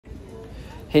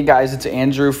Hey guys, it's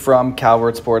Andrew from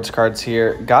Calvert Sports Cards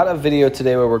here. Got a video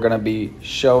today where we're going to be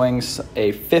showing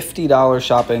a $50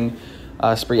 shopping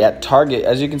spree at Target.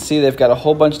 As you can see, they've got a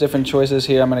whole bunch of different choices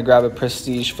here. I'm going to grab a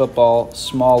Prestige Football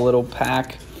small little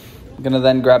pack. I'm going to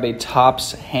then grab a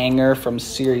Topps hanger from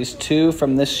Series 2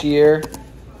 from this year.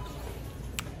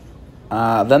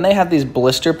 Then they have these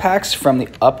blister packs from the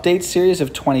Update series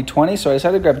of 2020. So I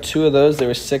decided to grab two of those. They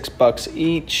were $6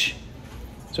 each.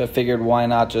 So I figured why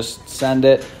not just send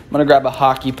it. I'm going to grab a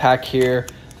hockey pack here.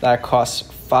 That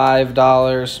costs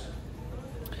 $5.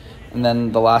 And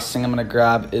then the last thing I'm going to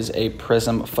grab is a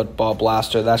Prism Football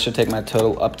Blaster. That should take my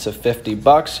total up to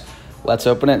 $50. Let's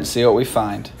open it and see what we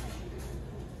find.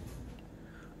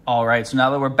 All right, so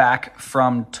now that we're back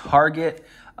from Target,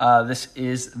 this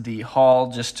is the haul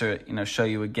just to show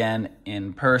you again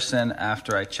in person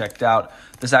after I checked out.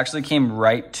 This actually came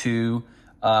right to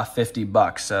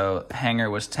 $50. So hanger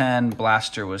was 10,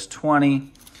 blaster was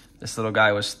 20. This little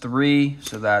guy was 3,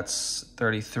 so that's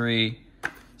 33,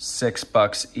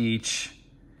 $6 each,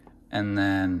 and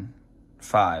then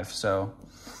 5. So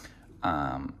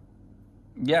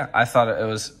yeah, I thought it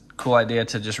was a cool idea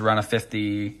to just run a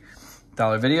 $50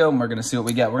 video, and we're gonna see what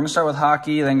we get. We're gonna start with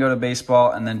hockey, then go to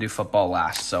baseball, and then do football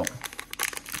last. So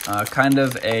kind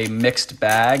of a mixed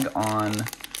bag on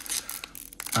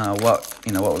what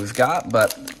we've got,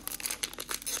 but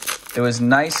it was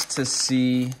nice to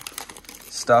see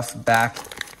stuff back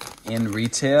in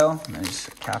retail. There's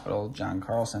capital John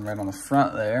Carlson right on the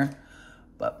front there,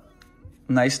 but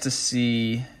nice to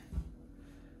see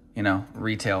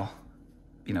retail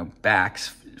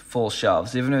backs, full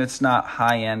shelves, even if it's not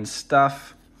high-end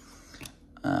stuff.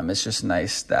 It's just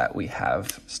nice that we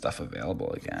have stuff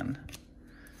available again.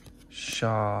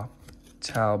 Shaw,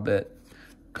 Talbot,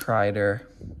 Kreider,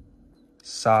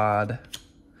 Sod,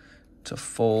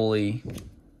 Toffoli,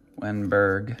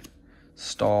 Wenberg,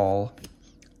 Stahl,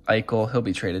 Eichel. He'll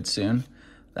be traded soon.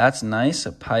 That's nice.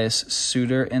 A Pius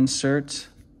Suter insert.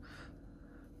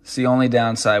 It's the only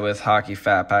downside with hockey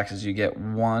fat packs is you get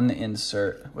one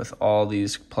insert with all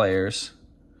these players.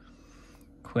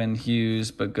 Quinn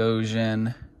Hughes,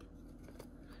 Bogosian.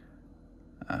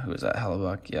 Who is that?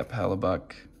 Hellebuck. Yep,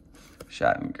 Hellebuck.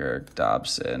 Shattenkirk,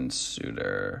 Dobson,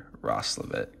 Suter,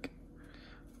 Roslovic,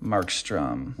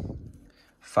 Markstrom,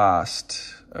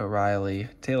 Fost, O'Reilly,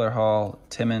 Taylor Hall,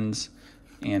 Timmins,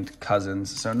 and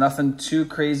Cousins. So nothing too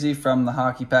crazy from the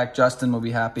hockey pack. Justin will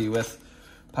be happy with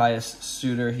Pius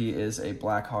Suter. He is a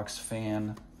Blackhawks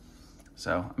fan.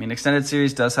 So, I mean, Extended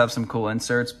Series does have some cool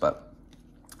inserts, but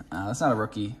that's not a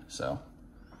rookie, so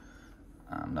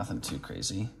nothing too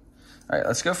crazy. All right,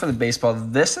 let's go for the baseball.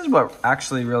 This is what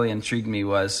actually really intrigued me,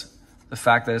 was the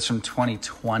fact that it's from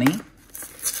 2020. It's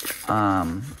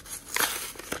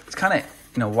kind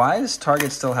of, why does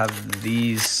Target still have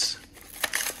these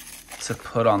to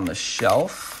put on the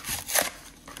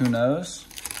shelf? Who knows?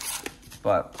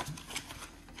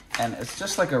 And it's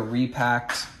just like a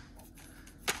repacked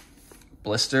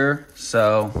blister,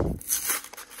 so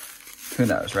who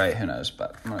knows, right? Who knows?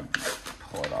 But I'm going to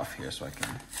pull it off here so I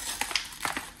can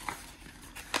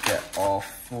get all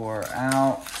 4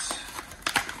 out.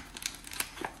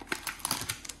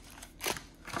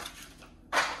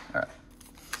 All right.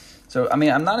 So, I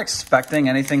mean, I'm not expecting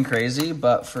anything crazy,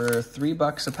 but for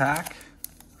 $3 a pack,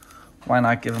 why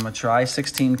not give them a try?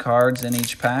 16 cards in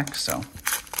each pack, so.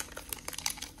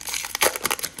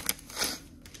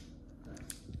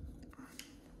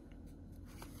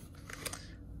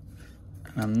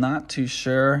 And I'm not too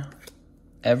sure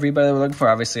everybody that we're looking for.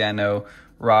 Obviously, I know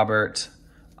Robert.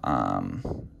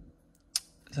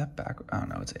 Is that back? Oh,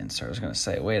 no, it's insert. I was going to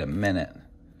say, wait a minute.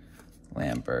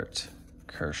 Lambert,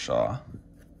 Kershaw,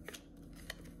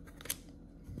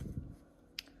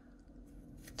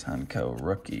 Tunco,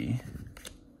 rookie.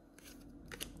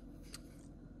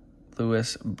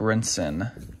 Lewis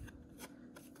Brinson,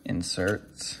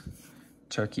 insert.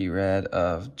 Turkey red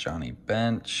of Johnny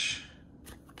Bench.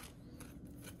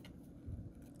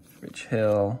 Rich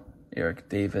Hill, Eric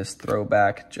Davis,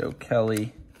 throwback, Joe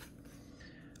Kelly,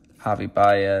 Javi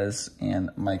Baez,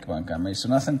 and Mike Montgomery. So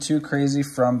nothing too crazy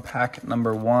from pack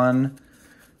number 1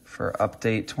 for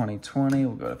Update 2020.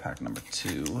 We'll go to pack number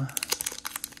 2.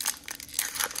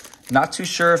 Not too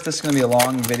sure if this is going to be a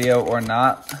long video or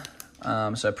not,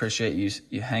 so I appreciate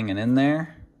you hanging in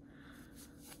there.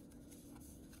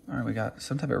 All right, we got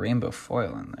some type of rainbow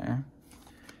foil in there.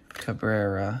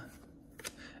 Cabrera.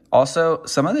 Also,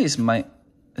 some of these might...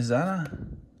 Is that a...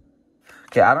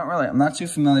 Okay, I'm not too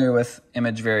familiar with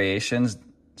image variations,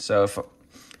 so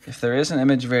if there is an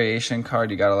image variation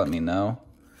card, you gotta let me know.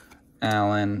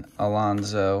 Allen,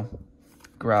 Alonso,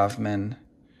 Grovman,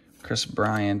 Chris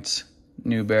Bryant,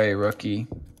 Newberry rookie.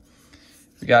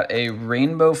 We got a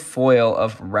rainbow foil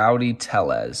of Rowdy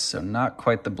Tellez. So not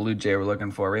quite the Blue Jay we're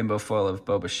looking for. Rainbow foil of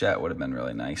Bo Bichette would have been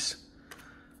really nice.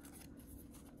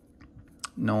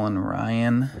 Nolan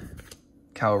Ryan,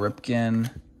 Cal Ripken,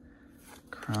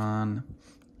 Cron,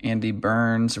 Andy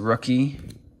Burns, rookie,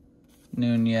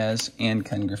 Nunez, and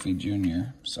Ken Griffey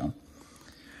Jr. So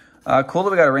cool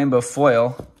that we got a rainbow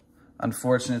foil.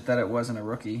 Unfortunate that it wasn't a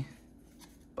rookie,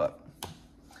 but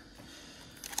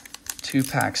 2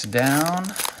 packs down.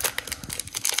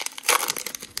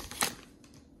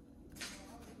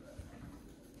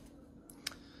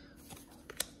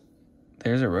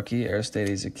 There's a rookie,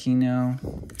 Aristides Aquino,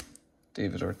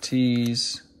 David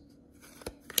Ortiz,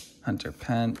 Hunter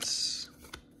Pence,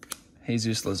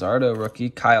 Jesus Luzardo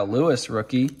rookie, Kyle Lewis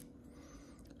rookie,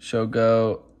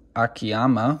 Shogo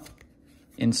Akiyama,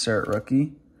 insert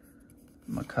rookie,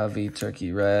 McCovey,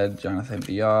 Turkey Red, Jonathan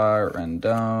Villar,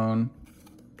 Rendon,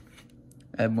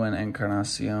 Edwin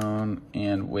Encarnacion,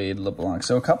 and Wade LeBlanc.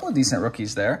 So a couple of decent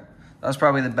rookies there. That was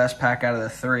probably the best pack out of the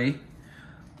 3.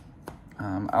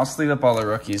 I'll sleeve up all the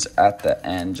rookies at the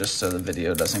end just so the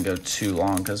video doesn't go too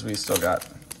long because we still got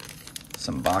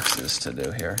some boxes to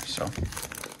do here. So,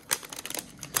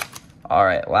 all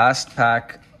right, last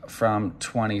pack from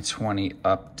 2020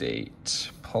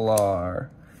 update.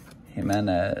 Pilar,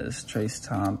 Jimenez, Trace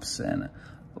Thompson,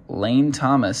 Lane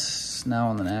Thomas, now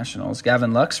on the Nationals.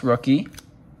 Gavin Lux, rookie.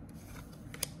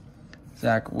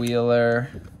 Zach Wheeler,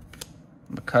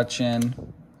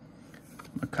 McCutchen,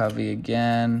 McCovey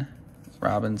again,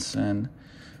 Robinson,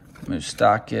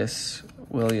 Moustakas,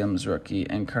 Williams, rookie,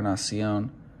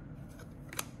 Encarnacion,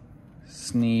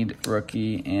 Sneed,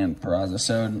 rookie, and Peraza.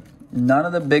 So none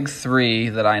of the big 3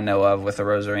 that I know of with the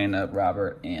Rosarina,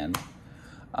 Robert, and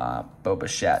Bo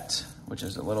Bichette, which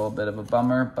is a little bit of a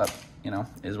bummer, but, you know,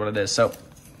 is what it is. So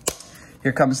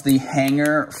here comes the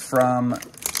hanger from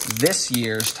this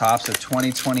year's Topps, the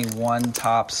 2021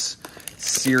 Topps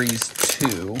Series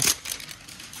 2.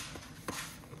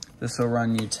 This will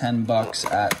run you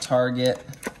 $10 at Target.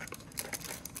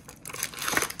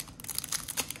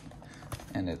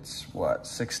 And it's, what,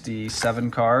 67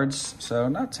 cards? So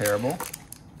not terrible.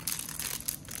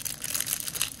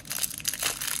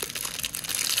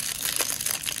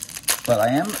 But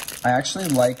I actually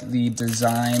like the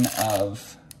design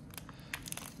of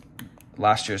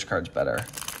last year's cards better.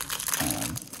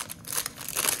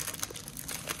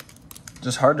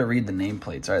 Just hard to read the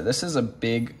nameplates. All right, this is a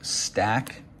big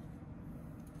stack.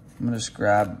 I'm gonna just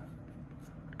grab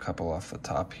a couple off the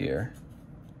top here.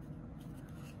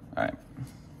 All right.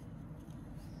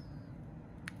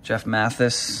 Jeff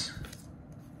Mathis,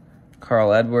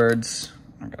 Carl Edwards.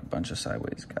 I got a bunch of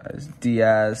sideways guys.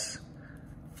 Diaz,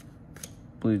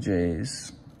 Blue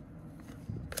Jays,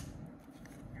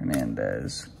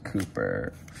 Hernandez,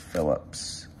 Cooper,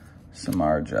 Phillips,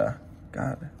 Samardzija.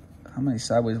 God, how many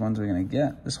sideways ones are we gonna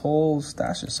get? This whole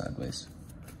stash is sideways.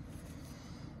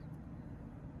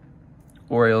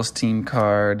 Orioles team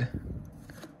card,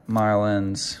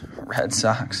 Marlins, Red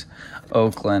Sox,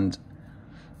 Oakland,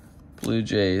 Blue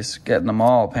Jays, getting them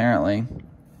all apparently.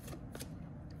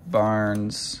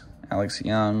 Barnes, Alex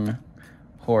Young,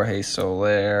 Jorge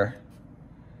Soler.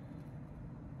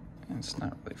 It's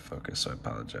not really focused, so I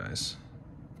apologize.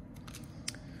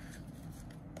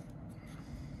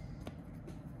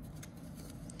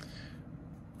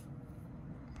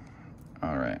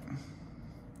 All right.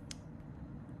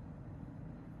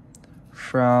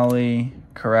 Frawley,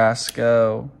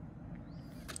 Carrasco,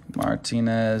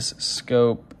 Martinez,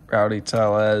 Scope, Rowdy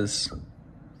Tellez,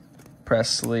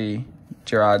 Presley,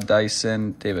 Gerard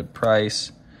Dyson, David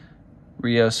Price,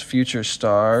 Rios Future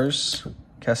Stars,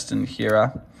 Keston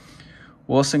Hiura,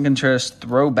 Wilson Contreras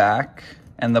throwback,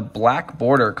 and the black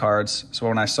border cards. So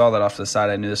when I saw that off to the side,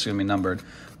 I knew this was going to be numbered.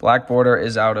 Black border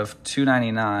is out of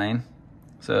 299.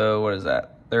 So what is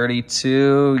that?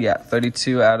 32. Yeah,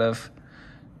 32 out of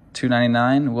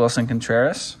 299. Wilson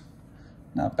Contreras.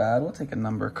 Not bad. We'll take a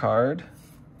number card.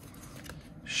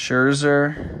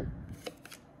 Scherzer.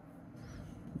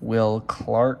 Will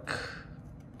Clark.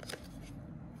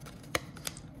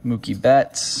 Mookie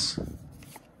Betts.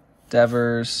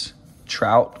 Devers.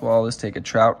 Trout. Well, let's take a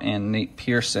Trout and Nate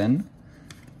Pearson.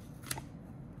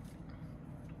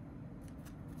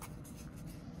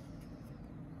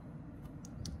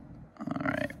 All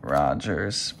right.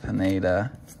 Rogers.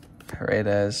 Pineda.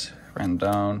 Paredes.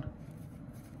 Rendon.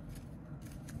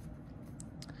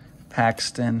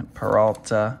 Paxton.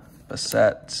 Peralta.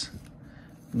 Bassett.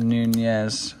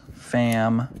 Nunez.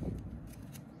 Pham.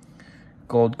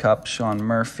 Gold Cup. Sean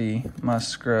Murphy.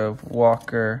 Musgrove.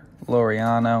 Walker.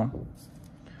 Laureano.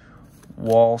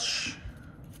 Walsh.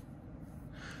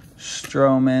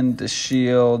 Stroman,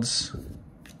 DeShields,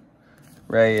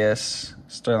 Reyes,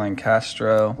 Sterling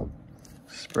Castro,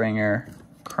 Springer,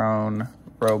 Crone,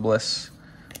 Robles,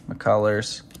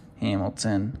 McCullers,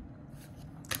 Hamilton,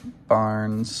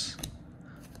 Barnes,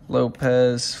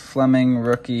 Lopez, Fleming,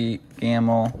 rookie,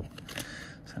 Gamble.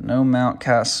 So no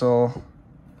Mountcastle.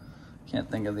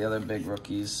 Can't think of the other big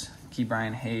rookies.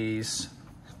 Ke'Bryan Hayes.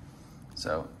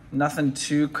 So nothing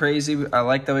too crazy. I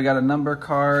like that we got a number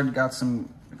card. Got a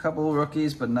couple of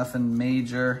rookies, but nothing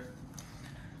major.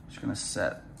 Just gonna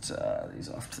set these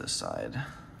off to the side.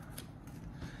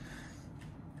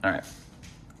 All right,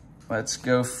 let's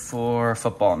go for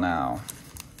football now.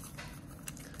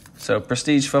 So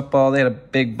Prestige Football, they had a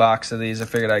big box of these. I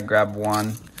figured I'd grab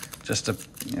one just to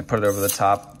put it over the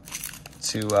top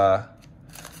to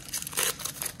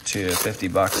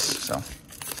 $50. So, all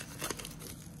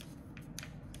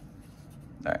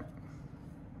right.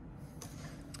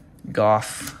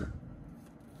 Goff.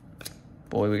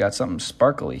 Boy, we got something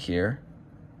sparkly here.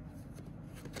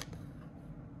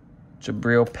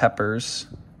 Jabril Peppers.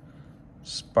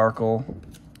 Sparkle.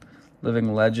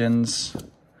 Living Legends.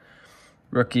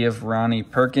 Rookie of Ronnie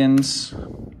Perkins,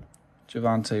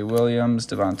 Javonte Williams,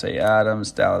 Devontae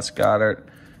Adams, Dallas Goedert,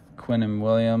 Quinnen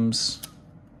Williams,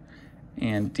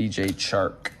 and DJ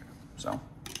Chark. So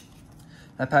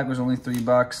that pack was only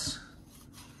 $3.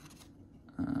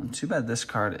 Too bad this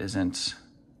card isn't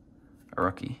a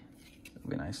rookie. That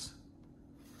would be nice.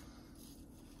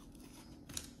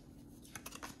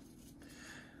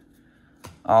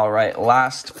 All right,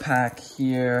 last pack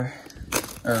here.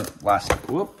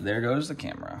 Whoop, there goes the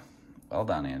camera. Well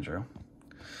done, Andrew.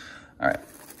 All right.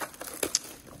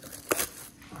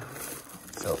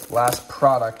 So last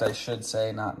product, I should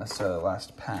say, not necessarily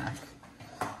last pack,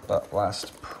 but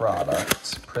last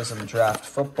product. Prism Draft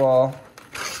Football.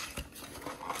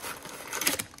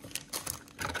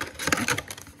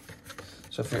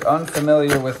 So if you're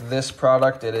unfamiliar with this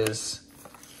product, it is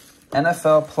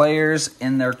NFL players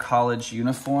in their college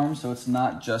uniform. So it's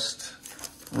not just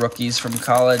rookies from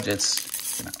college,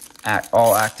 it's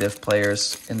all active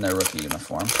players in their rookie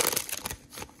uniform.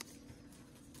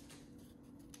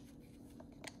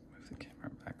 Move the camera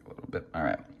back a little bit. All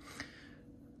right.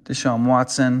 Deshaun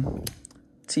Watson,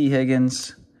 T.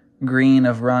 Higgins, green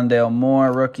of Rondale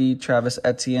Moore, rookie, Travis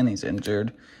Etienne, he's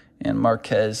injured, and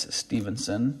Marquez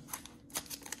Stevenson.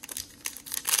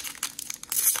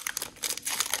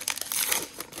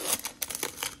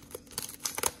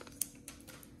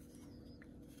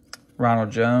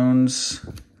 Ronald Jones,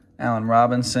 Allen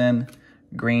Robinson,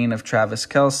 green of Travis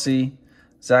Kelce,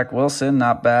 Zach Wilson,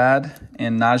 not bad,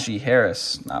 and Najee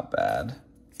Harris, not bad.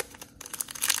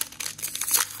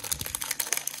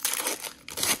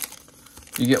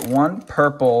 You get one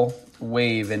purple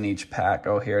wave in each pack.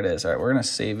 Oh, here it is. All right, we're going to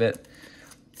save it.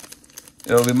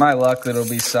 It'll be my luck that it'll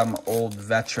be some old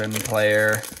veteran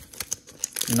player,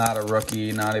 not a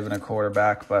rookie, not even a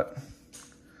quarterback, but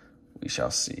we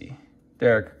shall see.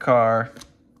 Derek Carr,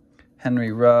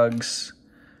 Henry Ruggs,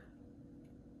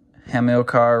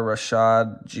 Hamilcar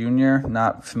Rashad Jr.,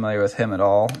 not familiar with him at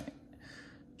all.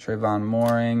 Trayvon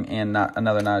Mooring, and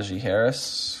another Najee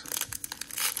Harris.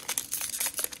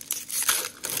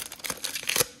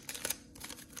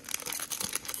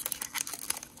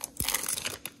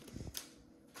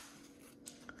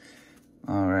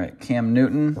 All right, Cam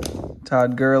Newton,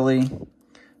 Todd Gurley,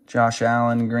 Josh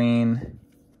Allen, green.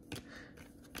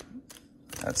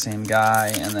 That same guy,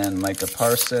 and then Micah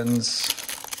Parsons.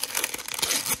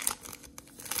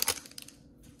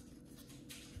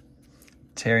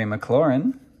 Terry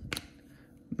McLaurin.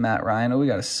 Matt Ryan. Oh, we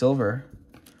got a silver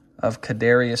of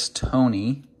Kadarius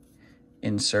Toney.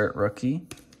 Insert rookie.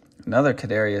 Another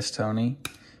Kadarius Toney.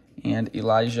 And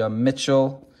Elijah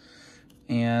Mitchell.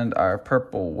 And our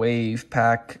purple wave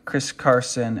pack. Chris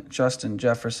Carson, Justin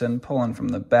Jefferson, pulling from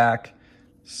the back.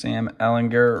 Sam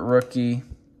Ehlinger, rookie.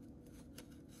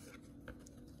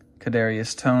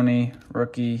 Kadarius Toney,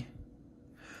 rookie.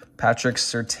 Patrick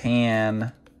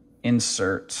Surtain,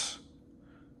 insert.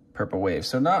 Purple wave.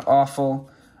 So not awful.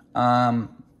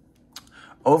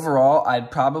 Overall,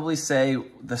 I'd probably say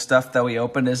the stuff that we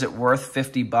opened, is it worth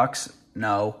 $50?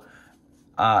 No.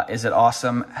 Is it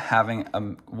awesome having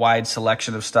a wide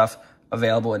selection of stuff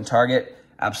available in Target?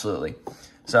 Absolutely.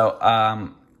 So,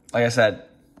 like I said,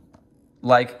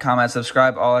 like, comment,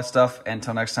 subscribe, all that stuff.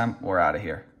 Until next time, we're out of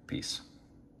here. Peace.